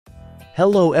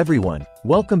Hello everyone,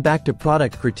 welcome back to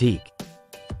Product Critique.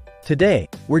 Today,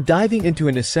 we're diving into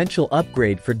an essential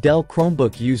upgrade for Dell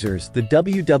Chromebook users, the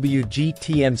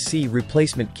WWGTMC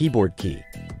replacement keyboard key.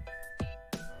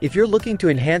 If you're looking to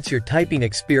enhance your typing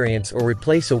experience or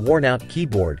replace a worn-out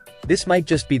keyboard, this might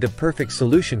just be the perfect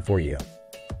solution for you.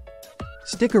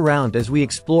 Stick around as we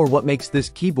explore what makes this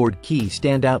keyboard key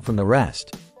stand out from the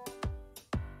rest.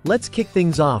 Let's kick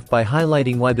things off by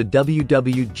highlighting why the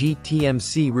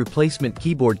WWGTMC replacement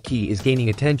keyboard key is gaining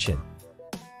attention.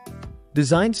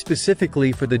 Designed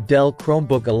specifically for the Dell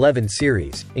Chromebook 11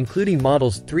 series, including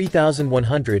models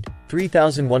 3100,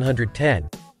 3110,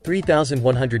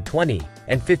 3120,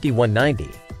 and 5190.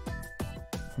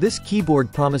 This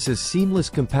keyboard promises seamless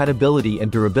compatibility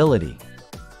and durability.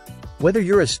 Whether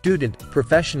you're a student,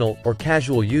 professional, or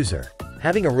casual user,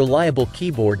 having a reliable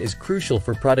keyboard is crucial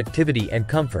for productivity and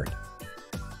comfort.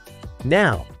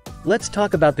 Now, let's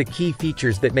talk about the key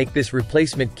features that make this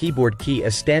replacement keyboard key a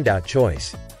standout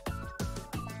choice.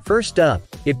 First up,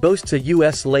 it boasts a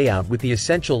US layout with the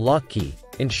essential lock key,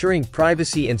 ensuring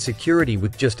privacy and security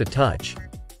with just a touch.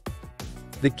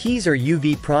 The keys are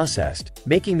UV processed,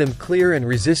 making them clear and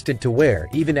resistant to wear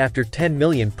even after 10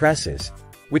 million presses,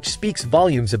 which speaks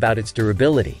volumes about its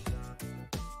durability.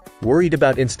 Worried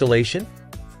about installation?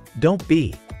 Don't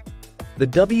be. The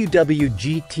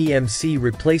WWGTMC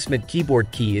replacement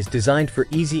keyboard key is designed for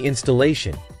easy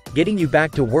installation, getting you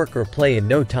back to work or play in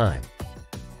no time.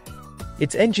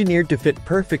 It's engineered to fit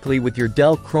perfectly with your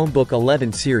Dell Chromebook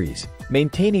 11 series,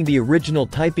 maintaining the original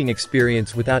typing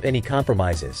experience without any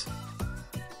compromises.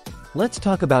 Let's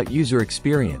talk about user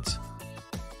experience.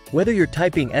 Whether you're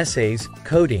typing essays,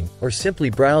 coding, or simply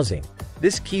browsing,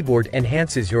 this keyboard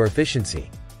enhances your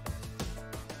efficiency.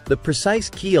 The precise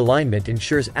key alignment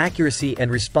ensures accuracy and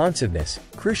responsiveness,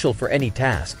 crucial for any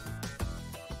task.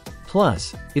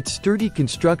 Plus, its sturdy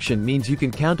construction means you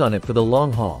can count on it for the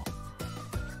long haul.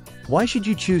 Why should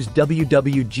you choose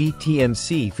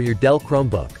WWGTMC for your Dell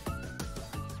Chromebook?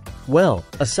 Well,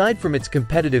 aside from its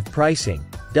competitive pricing,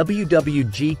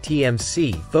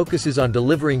 WWGTMC focuses on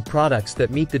delivering products that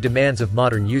meet the demands of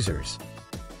modern users.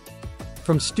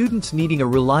 From students needing a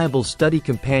reliable study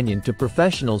companion to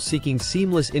professionals seeking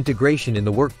seamless integration in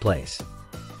the workplace,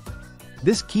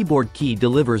 this keyboard key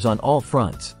delivers on all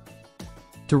fronts.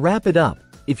 To wrap it up,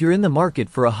 if you're in the market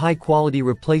for a high-quality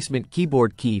replacement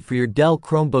keyboard key for your Dell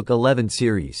Chromebook 11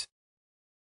 series,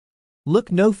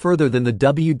 look no further than the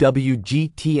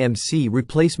WWGTMC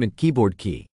replacement keyboard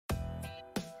key.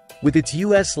 With its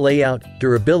US layout,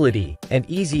 durability, and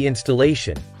easy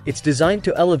installation, it's designed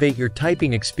to elevate your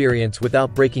typing experience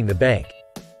without breaking the bank.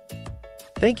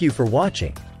 Thank you for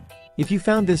watching. If you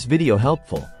found this video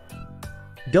helpful,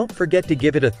 don't forget to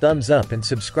give it a thumbs up and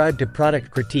subscribe to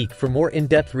Product Critique for more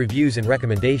in-depth reviews and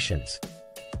recommendations.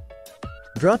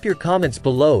 Drop your comments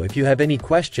below if you have any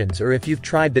questions or if you've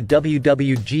tried the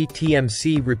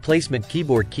WWGTMC replacement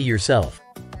keyboard key yourself.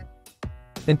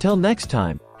 Until next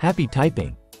time, happy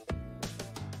typing!